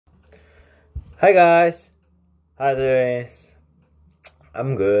Hi guys, how you doing?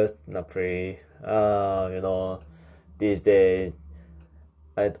 I'm good, not pretty. These days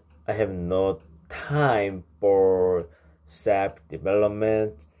I I have no time for self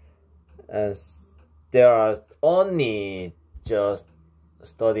development, and there are only just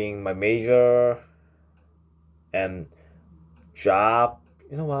studying my major and job.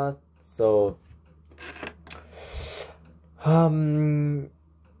 You know what? So um,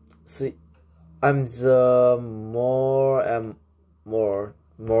 so I'm the more and more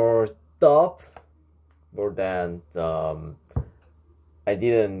top more than I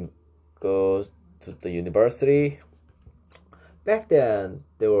didn't go to the university. Back then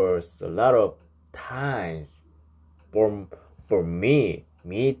there was a lot of time for me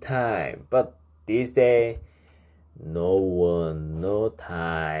time, but these days no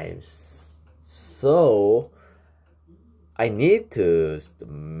times. So I need to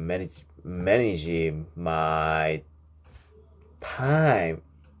manage my time.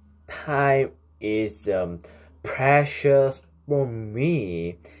 Time is precious for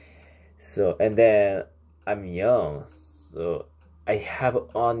me. So and then I'm young, so I have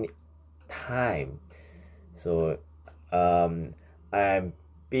only time. So I'm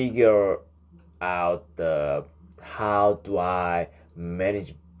figure out the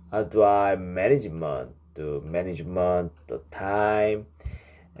manage how do I management the time.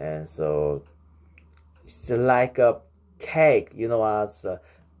 And so it's like a cake, you know what? So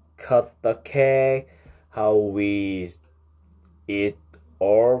cut the cake, how we eat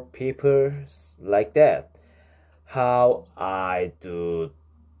all people like that. How I do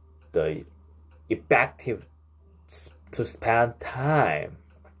the effective to spend time.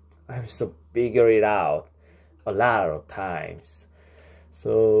 I'm so figure it out a lot of times.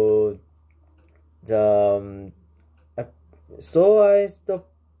 So the the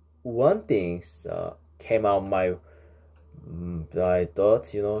one thing came out my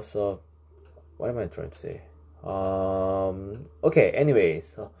thoughts, so what am I trying to say? Okay, anyways,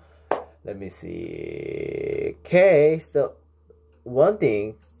 so let me see. Okay, so one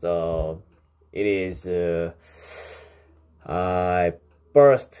thing, so it is I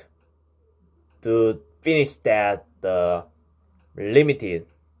first to finish that the limited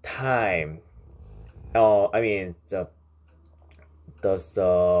time. I mean the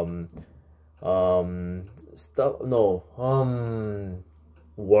stuff, no,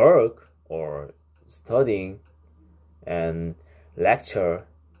 work or studying and lecture,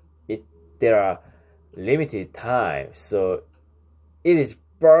 it there are limited time. So it is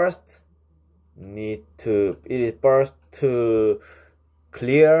first to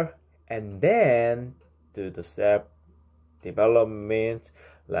clear, and then do the self development,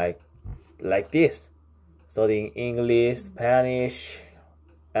 like this, studying English, Spanish,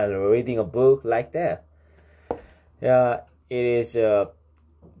 and reading a book like that. Yeah, it is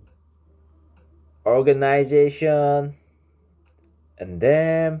organization, and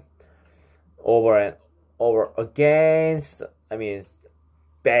then over and over again. I mean,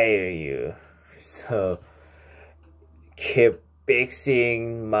 value. So keep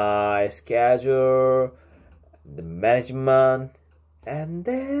fixing my schedule, the management, and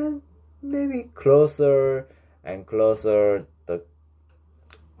then maybe closer and closer the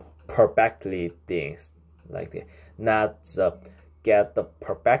perfectly things like that. Not get the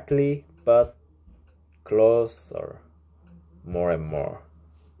perfectly, but closer more and more.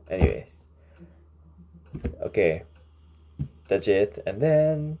 Anyways, okay, that's it, and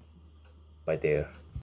then bye there.